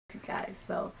You guys,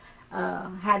 so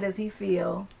how does he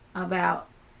feel about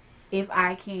if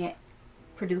I can't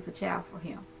produce a child for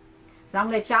him? So I'm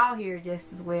gonna let y'all hear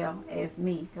just as well as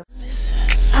me.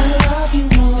 I love you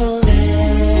more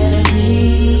than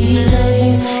me. Love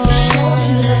you more. Show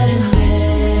you love in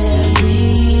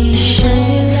every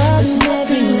shade. Love in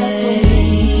every way.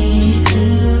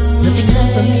 Nothing said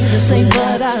for me to say,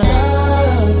 but I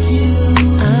love you.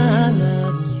 I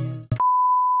love you.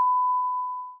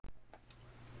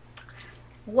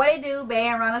 What it do,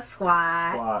 BandRunnerz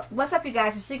squad? What's up, you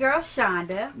guys? It's your girl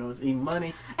Shonda. No, it's eating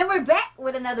money. And we're back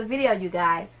with another video, you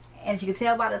guys. And as you can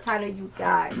tell by the title, you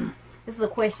guys, this is a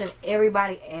question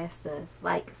everybody asked us.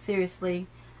 Like, seriously.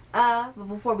 But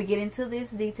before we get into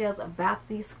these details about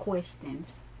these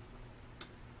questions,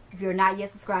 if you're not yet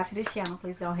subscribed to this channel,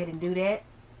 please go ahead and do that.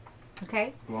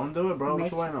 Okay? Won't do it, bro.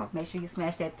 What you waiting on? Make sure you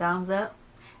smash that thumbs up.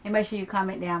 And make sure you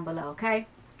comment down below, okay?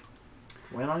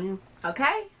 Wait on you?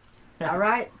 Okay?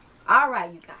 Alright?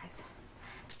 Alright, you guys.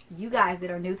 You guys that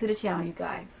are new to the channel, you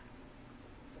guys.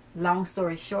 Long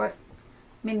story short,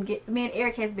 me and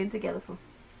Eric has been together for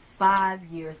 5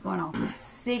 years. Going on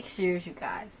 6 years, you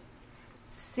guys.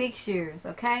 6 years,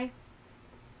 okay?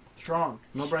 Strong.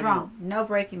 No breaking up. No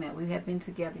breaking up. We have been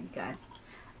together, you guys.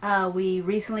 We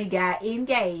recently got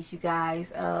engaged, you guys.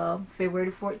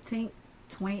 February 14th,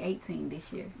 2018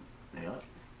 this year. Yeah.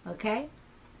 Okay?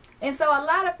 And so a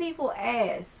lot of people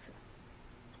ask,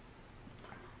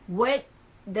 how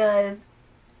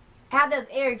does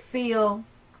Eric feel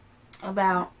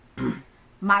about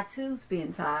my tubes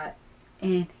being tied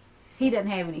and he doesn't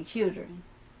have any children?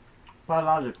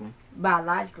 Biologically.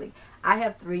 I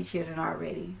have 3 children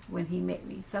already when he met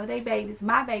me. So they babies.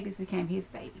 My babies became his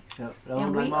babies. Yep.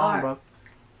 And we are. Bro.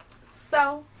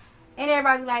 So, and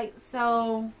everybody like,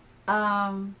 so,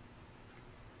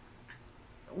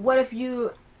 what if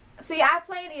you... See, our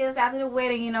plan is after the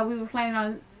wedding, you know, we were planning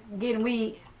on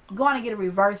going to get a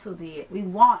reversal did.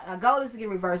 Our goal is to get a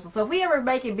reversal. So if we ever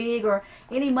make it big or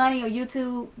any money on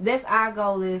YouTube, that's our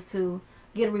goal, is to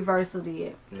get a reversal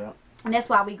did. Yeah. And that's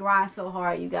why we grind so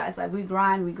hard, you guys. Like, we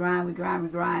grind.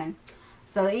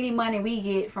 So any money we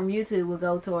get from YouTube will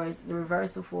go towards the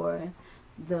reversal for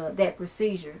that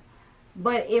procedure.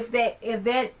 But if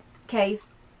that case,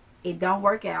 it don't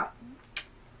work out,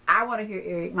 I want to hear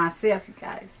Eric myself, you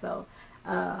guys. So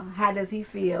how does he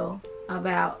feel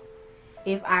about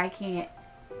if I can't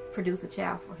produce a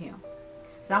child for him?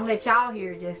 So I'm going to let y'all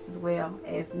hear just as well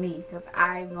as me, because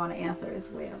I'm going to answer as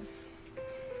well.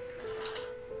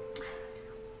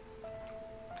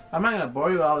 I'm not going to bore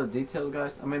you with all the details,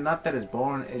 guys. I mean, not that it's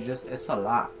boring. It's a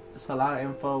lot. It's a lot of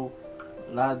info.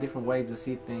 A lot of different ways to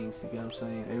see things. You get what I'm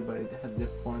saying? Everybody has a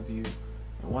different point of view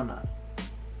and whatnot.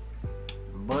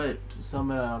 But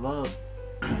something that I love.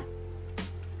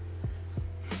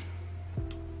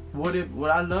 Would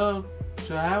I love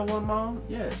to have one, Mom?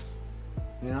 Yes.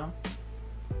 You know?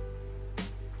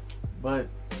 But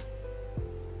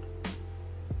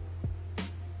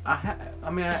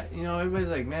you know, everybody's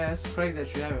like, man, it's crazy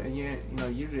that you have it. And you know,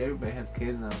 usually everybody has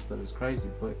kids now, so it's crazy.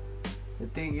 But the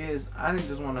thing is, I didn't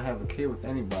just want to have a kid with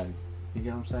anybody. You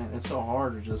get what I'm saying? It's so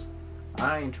hard to just.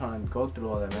 I ain't trying to go through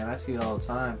all that, man. I see it all the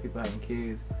time. People having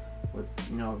kids with,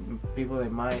 you know, people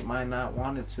that might not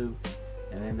want it to,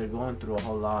 and then they're going through a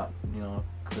whole lot, you know,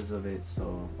 because of it.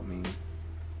 So I mean,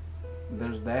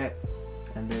 there's that,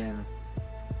 and then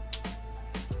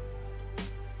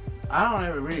I don't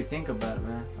ever really think about it,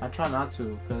 man. I try not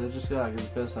to, because I just feel like it's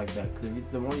best like that. Because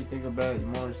the more you think about it, the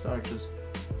more you start just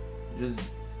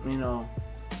you know,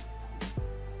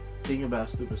 thinking about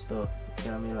stupid stuff.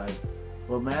 You know what I mean? Like,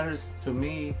 what matters to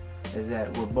me is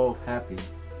that we're both happy.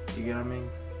 You get what I mean?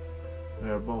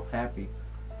 We're both happy.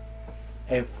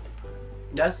 If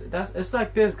it's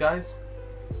like this, guys.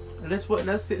 Let's put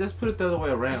it the other way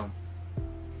around.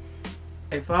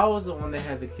 If I was the one that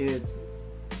had the kids,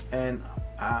 and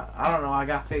I don't know, I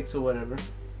got fixed or whatever,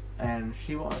 and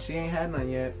she ain't had none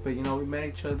yet, but you know, we met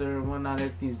each other and whatnot,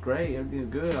 everything's great, everything's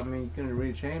good. I mean, you couldn't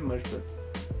really change much, but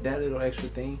that little extra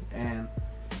thing, and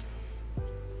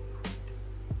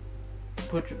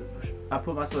I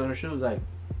put myself in her shoes, like,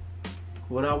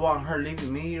 would I want her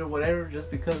leaving me or whatever just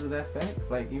because of that fact?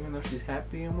 Like, even though she's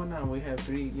happy and whatnot, we have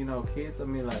 3, you know, kids. I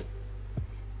mean, like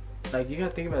you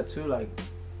gotta think about it too. Like,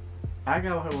 I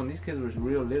got her when these kids were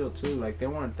real little too. Like, they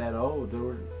weren't that old. They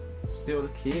were still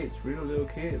kids, real little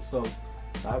kids. So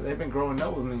they've been growing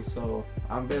up with me. So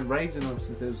I've been raising them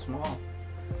since they were small.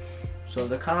 So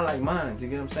they're kind of like mine. You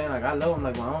get what I'm saying? Like, I love them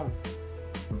like my own.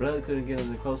 Blood couldn't get as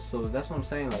close. So that's what I'm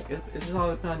saying. Like, it's just all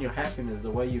depends on your happiness,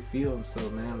 the way you feel and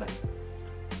stuff, man. Like,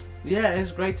 yeah,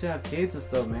 it's great to have kids and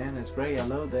stuff, man. It's great. I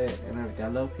love that and everything. I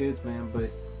love kids, man. But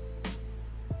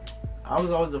I was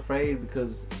always afraid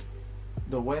because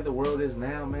the way the world is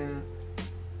now, man,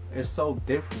 it's so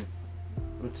different.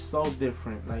 It's so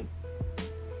different. Like,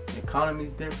 the economy's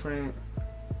different.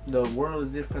 The world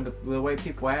is different. The way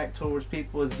people act towards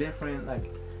people is different. Like,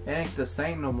 it ain't the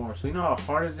same no more. So you know how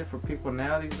hard is it for people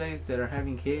now these days that are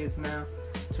having kids now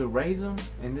to raise them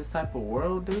in this type of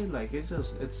world, dude? Like, it's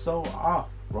so off,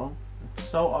 bro. It's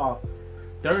so off.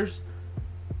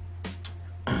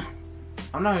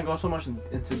 I'm not gonna go so much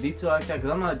into detail like that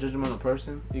because I'm not a judgmental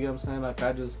person. You get what I'm saying? Like,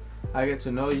 I get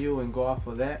to know you and go off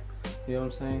of that. You know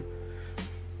what I'm saying?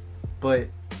 But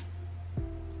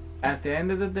at the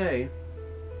end of the day,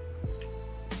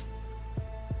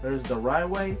 there's the right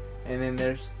way, and then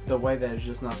there's the way that it's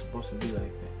just not supposed to be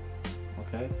like that.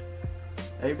 Okay?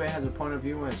 Everybody has a point of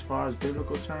view as far as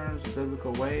biblical terms,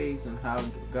 biblical ways, and how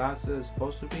God says it's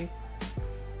supposed to be.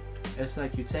 It's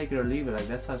like you take it or leave it. Like,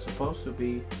 that's how it's supposed to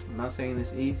be. I'm not saying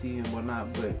it's easy and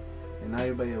whatnot, but and not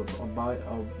everybody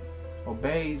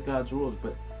obeys God's rules.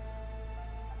 But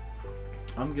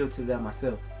I'm guilty of that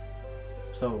myself.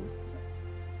 So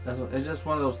it's just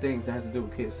one of those things that has to do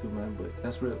with kids too, man. But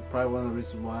that's probably one of the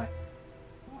reasons why.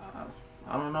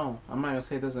 I don't know. I'm not gonna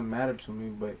say it doesn't matter to me,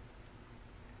 but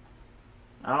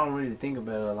I don't really think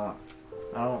about it a lot.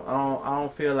 I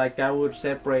don't feel like that would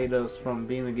separate us from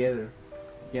being together.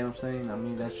 You know what I'm saying? I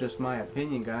mean, that's just my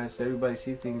opinion, guys. Everybody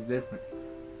sees things different.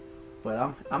 But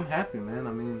I'm happy, man.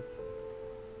 I mean,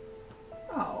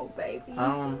 oh baby, I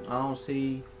don't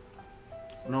see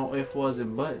no ifs, was,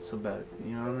 and buts about it.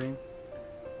 You know what I mean?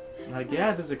 Like,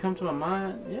 yeah, does it come to my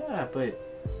mind? Yeah, but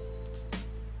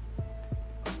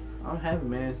I'm happy,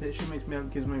 man. That shit makes me happy.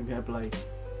 Kids make me happy. Like,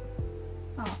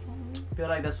 oh, I feel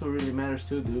like that's what really matters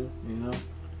too, dude. You know?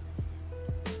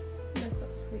 that's so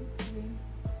sweet to me.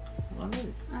 I love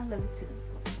it. I love it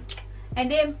too.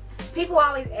 And then people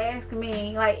always ask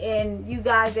me, like, and you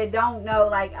guys that don't know,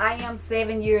 like, I am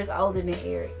 7 years older than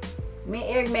Eric. Me and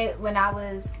Eric met when I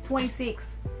was 26.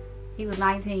 He was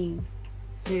 19.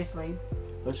 Seriously.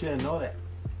 But you didn't know that.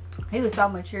 He was so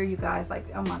mature, you guys. Like,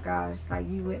 oh my gosh. Like,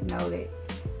 you wouldn't know that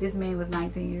this man was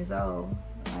 19 years old.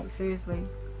 Like, seriously.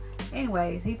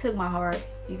 Anyways, he took my heart,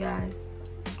 you guys.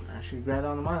 I should grab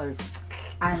on the mic.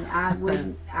 I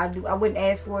wouldn't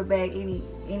ask for it back any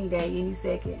day, any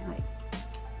second. Like,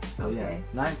 okay.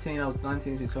 Yeah. 19, I was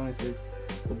 19 to 26.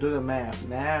 So do the math.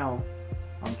 Now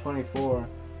I'm 24.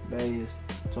 Bay is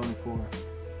 24.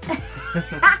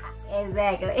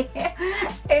 Exactly.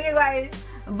 Anyways,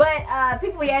 but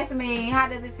people be asking me, how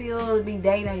does it feel to be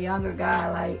dating a younger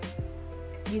guy? Like,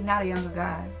 he's not a younger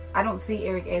guy. I don't see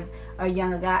Eric as a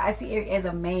younger guy. I see Eric as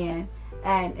a man.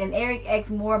 And Eric acts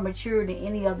more mature than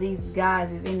any of these guys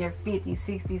is in their 50s,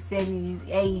 60s, 70s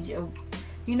age of,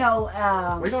 you know.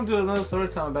 We're going to do another story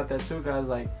time about that too, guys.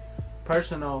 Like,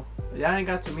 personal. Y'all ain't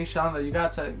got to meet Shonda. You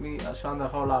got to meet Shonda a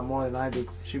whole lot more than I do.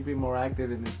 Cause she be more active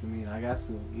than this to me. I got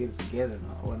to get it together and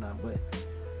whatnot. But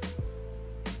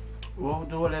we'll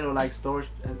do a little, like, story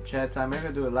chat time. Maybe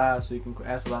I'll do it live so you can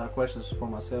ask a lot of questions for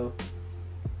myself.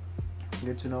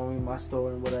 Get to know me, my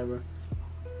story, whatever.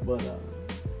 But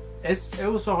it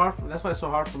was so hard. That's why it's so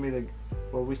hard for me to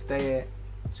where we stay at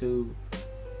to,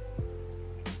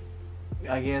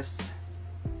 I guess,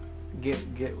 get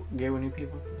with new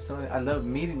people. So I love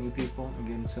meeting new people and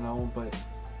getting to know them, but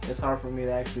it's hard for me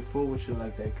to actually fool with you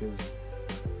like that because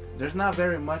there's not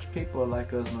very much people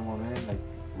like us no more, man. Like,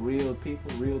 real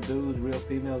people, real dudes, real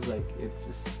females. Like, it's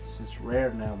just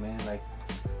rare now, man. Like,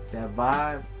 that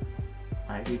vibe.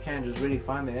 Like, you can't just really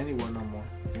find it anywhere no more.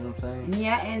 You know what I'm saying?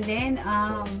 Yeah, and then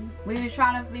we was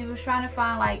trying to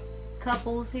find, like,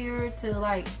 couples here to,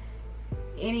 like,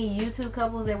 any YouTube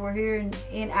couples that were here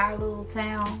in our little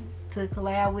town to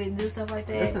collab with and do stuff like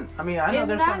that. Listen, I mean, I know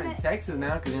there's some in Texas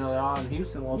now because, you know, they're all in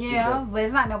Houston. Yeah, but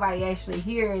it's not nobody actually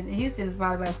here. Houston is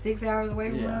probably about 6 hours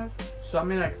away from us. So, I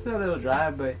mean, like, still a little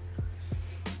drive, but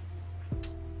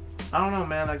I don't know,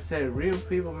 man. Like I said, real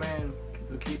people, man,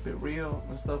 to keep it real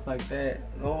and stuff like that.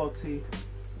 Loyalty,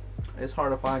 it's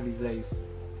hard to find these days.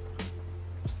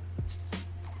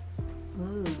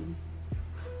 Ooh.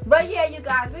 But yeah, you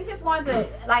guys, we just wanted to,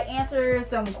 like, answer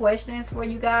some questions for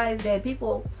you guys that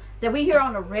people that we hear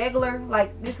on a regular.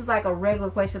 Like, this is like a regular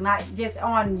question, not just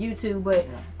on YouTube, but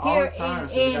all the time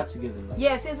since we got together. Like.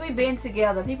 Yeah, since we've been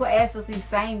together, people ask us these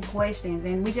same questions,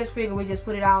 and we just figured we just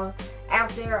put it all out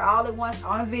there all at once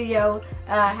on video.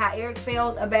 How Eric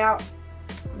felt about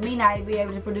me not being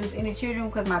able to produce any children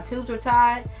because my tubes were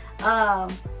tied,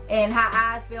 and how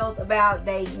I felt about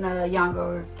dating a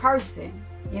younger person,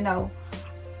 you know.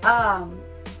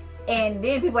 And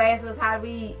then people ask us how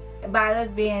we, by us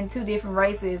being two different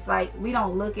races, like, we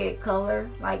don't look at color,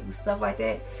 like, stuff like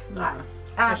that.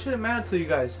 It shouldn't matter to you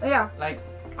guys. Yeah. Like,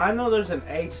 I know there's an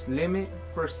age limit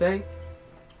per se,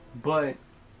 but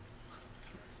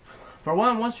for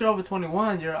one, once you're over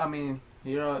 21, you're a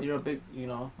big, you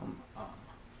know, I'm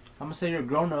gonna say you're a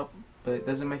grown up, but it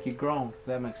doesn't make you grown. If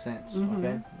that makes sense.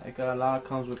 Okay, like a lot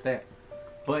comes with that,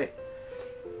 but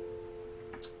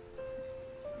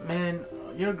man,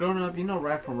 you're a grown up. You know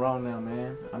right from wrong now,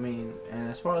 man. I mean, and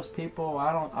as far as people,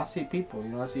 I see people. You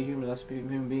know, I see humans. I see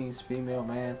human beings, female,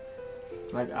 man.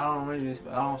 Like I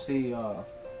don't see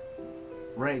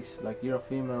race. Like you're a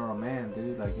female or a man,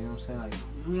 dude. Like you know what I'm saying? Like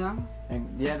Yeah.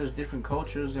 and yeah, there's different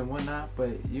cultures and whatnot, but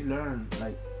you learn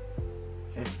like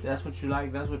if that's what you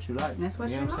like, that's what you like. That's what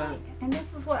you know like. what I'm saying? And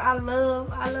this is what I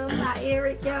love. I love my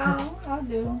Eric, y'all. I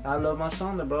do. I love my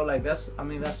Shonda, bro. Like that's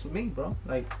me, bro.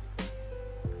 Like.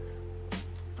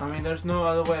 I mean, there's no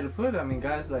other way to put it. I mean,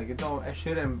 guys, like, it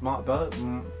shouldn't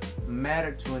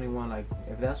matter to anyone. Like,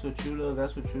 if that's what you love,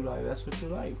 that's what you like, that's what you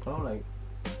like, bro. Like,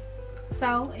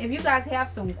 so, if you guys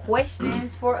have some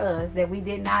questions for us that we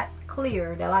did not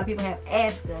clear, that a lot of people have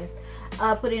asked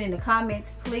us, put it in the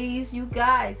comments, please. You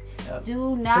guys,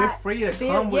 do not feel free to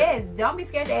come with yes, don't be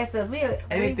scared to ask us.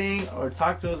 Anything or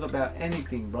talk to us about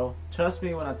anything, bro. Trust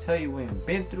me when I tell you we ain't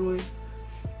been through it.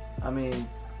 I mean,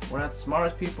 we're not the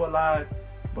smartest people alive,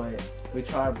 but we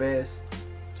try our best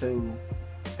to,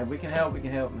 if we can help, man.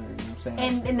 You know what I'm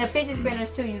saying? And the fidget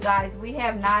spinners too, you guys. We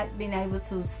have not been able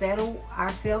to settle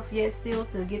ourselves yet still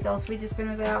to get those fidget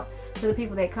spinners out to the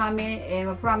people that comment. And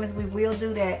I promise we will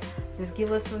do that. Just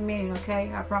give us a minute,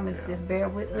 okay? I promise. Just bear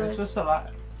with us. It's just a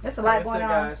lot. There's a lot going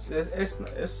on. Guys, it's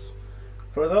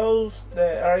for those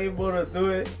that are able to do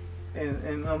it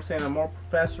and I'm saying a more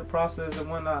faster process and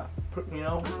whatnot, you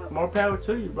know, more power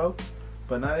to you, bro.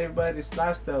 But not everybody's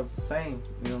lifestyle is the same.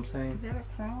 You know what I'm saying? Is that a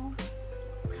crown?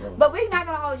 But we're not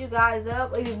going to hold you guys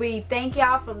up. We thank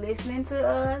y'all for listening to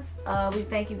us. We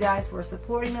thank you guys for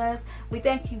supporting us. We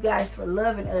thank you guys for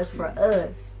loving us for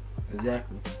us.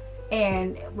 Exactly.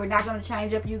 And we're not going to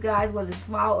change up you guys, whether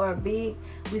small or big.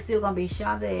 We still going to be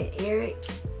Shonda and Eric.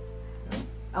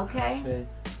 Yeah. Okay?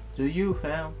 Do you,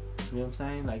 fam. You know what I'm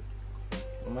saying? Like,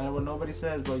 no matter what nobody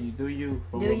says, bro, you do you.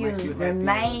 Do you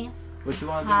remain what you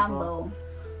want to humble. Do, bro.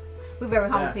 We're very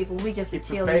humble people. We just keep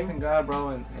be your chilling. faith in God, bro,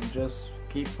 and just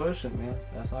keep pushing, man.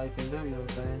 That's all you can do. You know what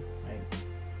I'm saying? Like,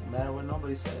 no matter what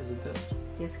nobody says, it does.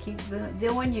 Just keep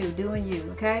doing you,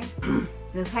 okay?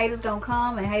 Because haters gonna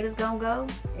come and haters gonna go,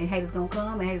 and haters gonna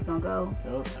come and haters gonna go.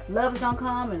 Yep. Love is gonna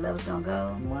come and love is gonna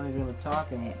go. Money's gonna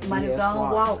talk and money's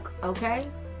gonna walk, okay?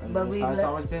 And but that's how it's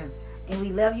always been. And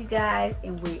we love you guys,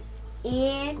 and we're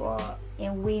in. Squad.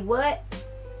 And we what?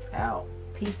 Out.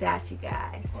 Peace out, you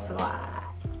guys. Slide.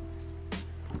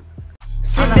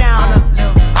 Sit down,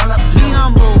 be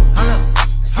humble.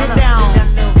 Sit down,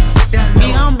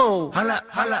 be humble.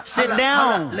 Sit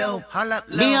down,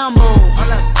 be humble.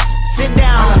 Sit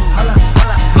down,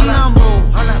 be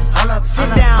humble. Sit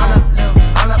down,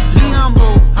 be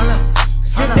humble.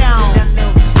 Sit down,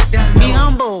 be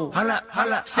humble.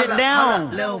 Sit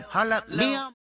down, be humble.